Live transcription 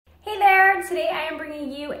friends, today I am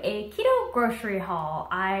bringing you a keto grocery haul.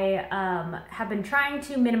 I have been trying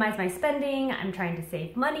to minimize my spending. I'm trying to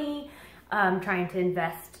save money. Trying to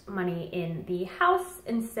invest money in the house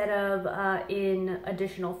instead of in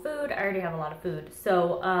additional food. I already have a lot of food.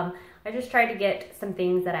 So I just tried to get some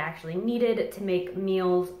things that I actually needed to make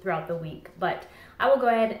meals throughout the week. But I will go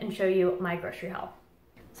ahead and show you my grocery haul.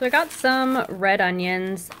 So I got some red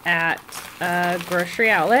onions at a grocery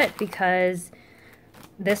outlet because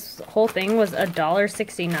this whole thing was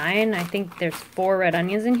 $1.69. I think there's 4 red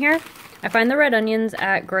onions in here. I find the red onions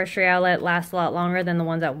at grocery outlet last a lot longer than the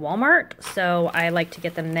ones at Walmart, so I like to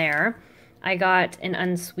get them there. I got an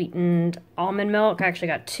unsweetened almond milk. I actually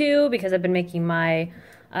got 2 because I've been making my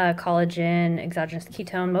collagen exogenous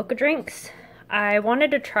ketone mocha drinks. I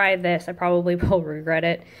wanted to try this. I probably will regret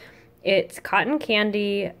it. It's cotton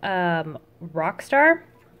candy Rockstar.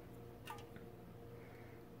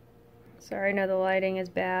 Sorry, I know the lighting is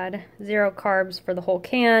bad. 0 carbs for the whole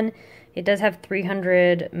can. It does have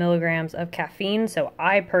 300 milligrams of caffeine, so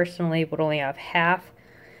I personally would only have half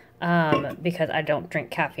because I don't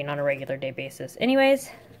drink caffeine on a regular day basis. Anyways,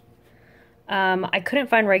 I couldn't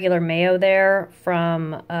find regular mayo there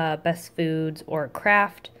from Best Foods or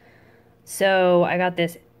Kraft, so I got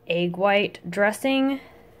this egg white dressing.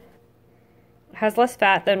 It has less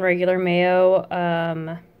fat than regular mayo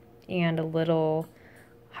and a little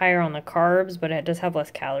higher on the carbs, but it does have less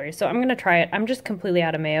calories. So I'm going to try it. I'm just completely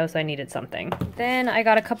out of mayo, so I needed something. Then I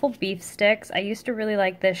got a couple beef sticks. I used to really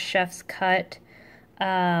like this Chef's Cut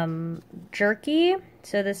jerky.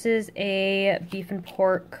 So this is a beef and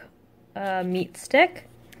pork meat stick.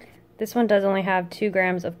 This one does only have 2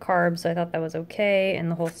 grams of carbs, so I thought that was okay, and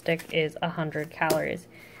the whole stick is 100 calories.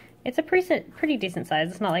 It's a pretty decent size.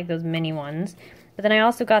 It's not like those mini ones. But then I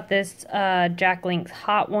also got this Jack Link's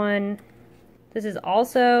hot one. This is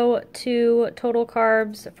also 2 total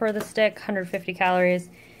carbs for the stick, 150 calories,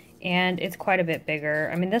 and it's quite a bit bigger.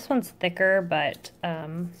 I mean, this one's thicker, but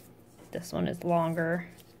this one is longer.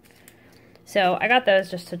 So I got those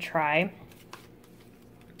just to try.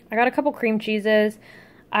 I got a couple cream cheeses.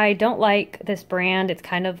 I don't like this brand. It's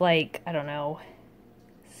kind of like, I don't know,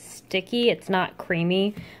 sticky. It's not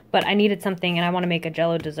creamy, but I needed something, and I want to make a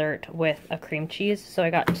Jell-O dessert with a cream cheese. So I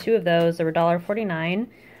got 2 of those. They were $1.49.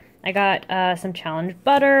 I got some Challenge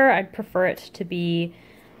butter. I'd prefer it to be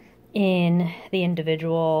in the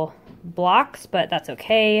individual blocks, but that's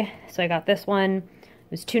okay. So I got this one.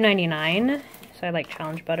 It was $2.99, so I like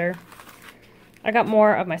Challenge butter. I got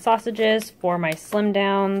more of my sausages for my slim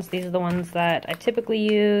downs. These are the ones that I typically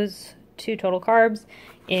use. 2 total carbs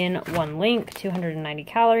in 1 link, 290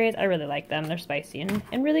 calories. I really like them. They're spicy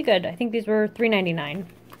and really good. I think these were $3.99.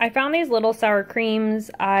 I found these little sour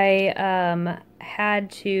creams. I had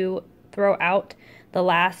to throw out the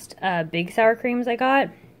last big sour creams I got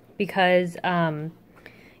because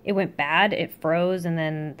it went bad. It froze, and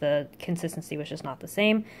then the consistency was just not the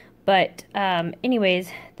same. But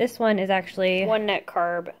anyways, this one is actually 1 net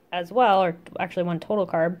carb as well, or actually 1 total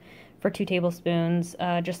carb for 2 tablespoons,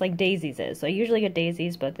 just like Daisy's is. So I usually get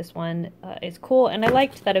Daisy's, but this one is cool, and I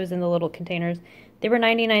liked that it was in the little containers. They were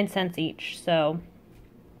 99 cents each, so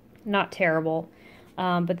not terrible.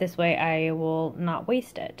 But this way I will not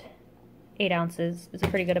waste it. 8 ounces is a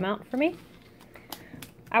pretty good amount for me.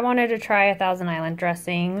 I wanted to try a Thousand Island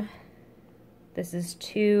dressing. This is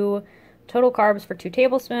 2 total carbs for 2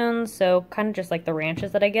 tablespoons, so kind of just like the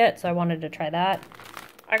ranches that I get, so I wanted to try that.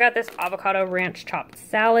 I got this avocado ranch chopped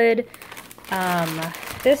salad.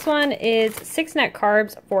 This one is 6 net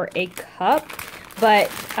carbs for a cup, but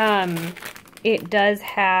it does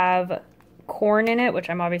have corn in it, which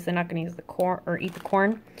I'm obviously not going to use the corn or eat the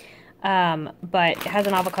corn, but it has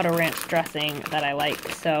an avocado ranch dressing that I like,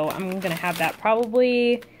 so I'm going to have that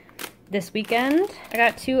probably this weekend. I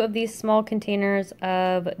got 2 of these small containers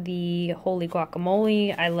of the holy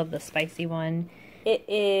guacamole. I love the spicy one. It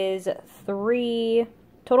is 3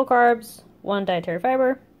 total carbs, 1 dietary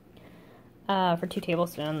fiber for 2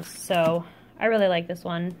 tablespoons, so I really like this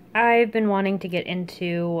one. I've been wanting to get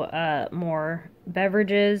into more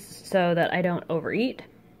beverages so that I don't overeat.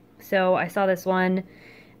 So I saw this one.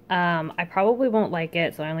 I probably won't like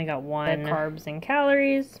it, so I only got 1 carbs and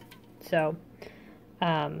calories. So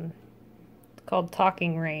it's called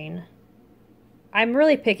Talking Rain. I'm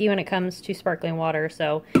really picky when it comes to sparkling water,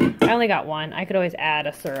 so I only got 1. I could always add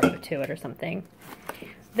a syrup to it or something.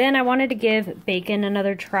 Then I wanted to give bacon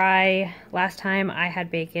another try. Last time I had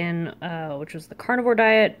bacon, which was the carnivore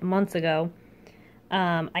diet months ago,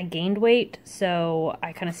 I gained weight, so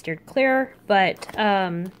I kind of steered clear, but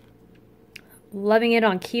loving it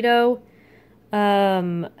on keto.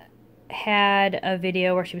 Had a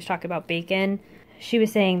video where she was talking about bacon. she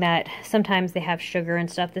was saying that sometimes they have sugar and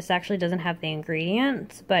stuff. This actually doesn't have the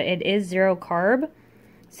ingredients, but it is 0 carb.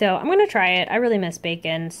 So I'm going to try it. I really miss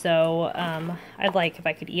bacon, so I'd like if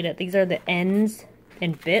I could eat it. These are the ends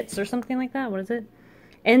and bits or something like that. What is it?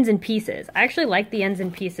 Ends and pieces. I actually like the ends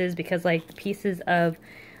and pieces because like the pieces of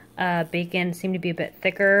bacon seem to be a bit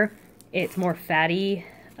thicker. It's more fatty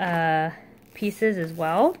pieces as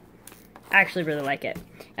well. I actually really like it.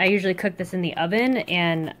 I usually cook this in the oven,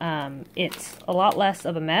 and it's a lot less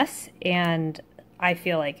of a mess, and I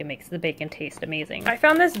feel like it makes the bacon taste amazing. I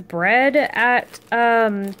found this bread at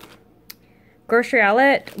grocery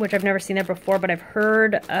outlet, which I've never seen there before, but I've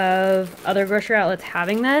heard of other grocery outlets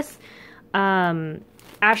having this.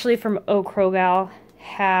 Ashley from Oak Rogal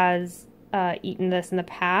has eaten this in the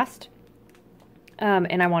past,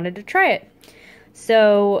 and I wanted to try it.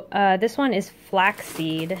 So this one is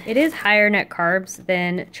flaxseed. It is higher net carbs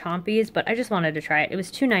than Chompies, but I just wanted to try it. It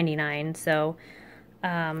was $2.99, so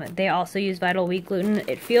they also use Vital Wheat gluten.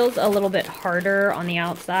 It feels a little bit harder on the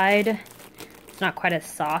outside. It's not quite as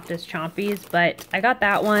soft as Chompies, but I got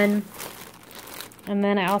that one. And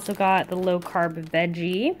then I also got the low carb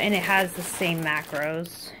veggie, and it has the same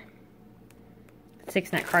macros.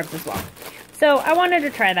 6 net carbs as well. So I wanted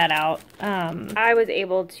to try that out. I was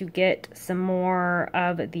able to get some more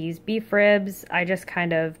of these beef ribs. I just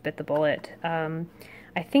kind of bit the bullet.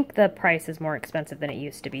 I think the price is more expensive than it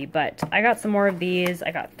used to be, but I got some more of these.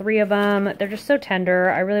 I got 3 of them. They're just so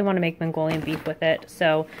tender. I really want to make Mongolian beef with it.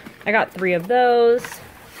 So I got 3 of those.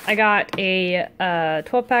 I got a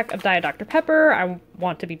 12-pack of Diet Dr. Pepper. I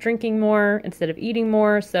want to be drinking more instead of eating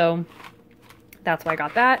more, so that's why I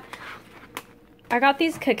got that. I got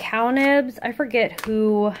these cacao nibs. I forget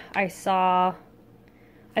who I saw.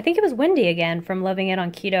 I think it was Wendy again from Loving It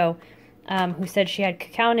on Keto, who said she had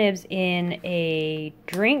cacao nibs in a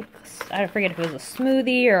drink. I forget if it was a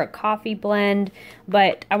smoothie or a coffee blend,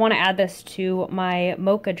 but I want to add this to my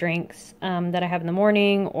mocha drinks that I have in the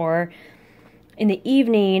morning or in the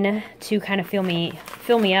evening to kind of fill me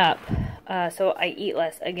up, so I eat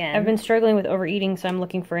less again. I've been struggling with overeating, so I'm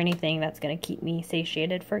looking for anything that's going to keep me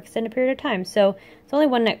satiated for an extended period of time. So it's only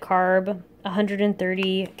 1 net carb,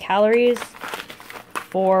 130 calories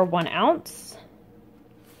for 1 ounce.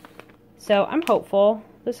 So I'm hopeful.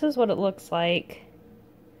 This is what it looks like.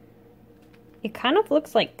 It kind of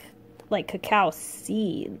looks like cacao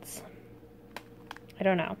seeds. I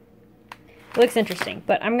don't know. It looks interesting,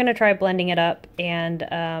 but I'm going to try blending it up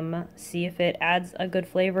and see if it adds a good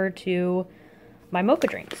flavor to my mocha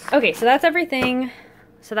drinks. Okay, so that's everything.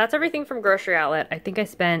 So that's everything from Grocery Outlet. I think I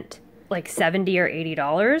spent like $70 or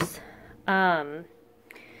 $80.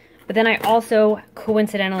 But then I also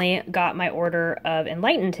coincidentally got my order of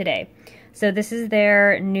Enlightened today. So this is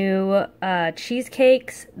their new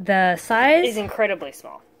cheesecakes. The size is incredibly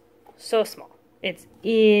small. So small. It's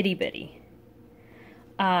itty bitty.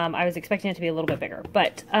 I was expecting it to be a little bit bigger,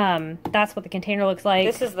 but that's what the container looks like.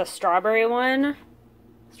 This is the strawberry one.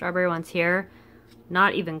 Strawberry one's here.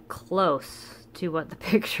 Not even close to what the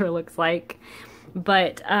picture looks like.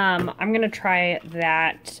 But I'm going to try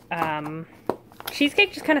that.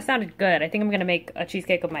 Cheesecake just kind of sounded good. I think I'm going to make a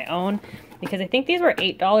cheesecake of my own because I think these were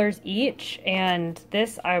 $8 each, and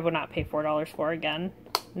this I would not pay $4 for again.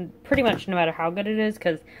 Pretty much no matter how good it is,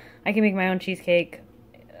 because I can make my own cheesecake.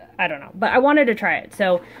 I don't know, but I wanted to try it,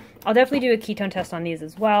 so I'll definitely do a ketone test on these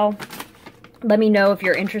as well. Let me know if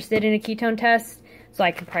you're interested in a ketone test so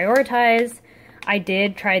I can prioritize. I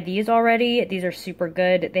did try these already. These are super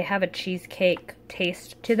good. They have a cheesecake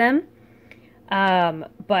taste to them,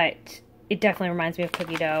 but it definitely reminds me of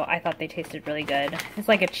cookie dough. I thought they tasted really good. It's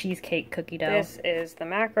like a cheesecake cookie dough. This is the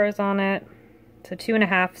macros on it. So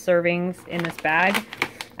 2.5 servings in this bag.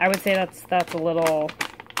 I would say that's a little...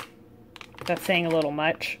 That's saying a little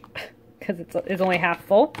much because it's only half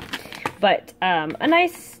full, but a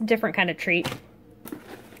nice different kind of treat.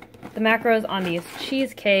 The macros on these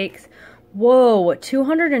cheesecakes, whoa,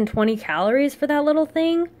 220 calories for that little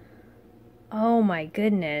thing. Oh my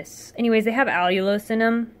goodness. Anyways, they have allulose in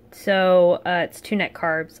them, so it's 2 net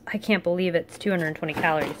carbs. I can't believe it's 220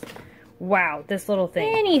 calories. Wow, this little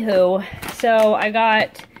thing. Anywho, so I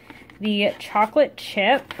got the chocolate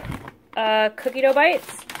chip cookie dough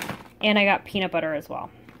bites. And I got peanut butter as well.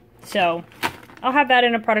 So I'll have that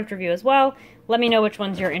in a product review as well. Let me know which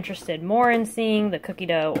ones you're interested more in seeing, the cookie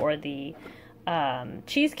dough or the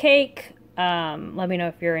cheesecake. Let me know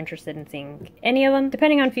if you're interested in seeing any of them.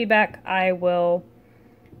 Depending on feedback, I will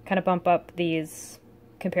kind of bump up these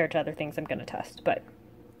compared to other things I'm going to test. But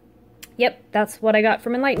yep, that's what I got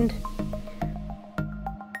from Enlightened.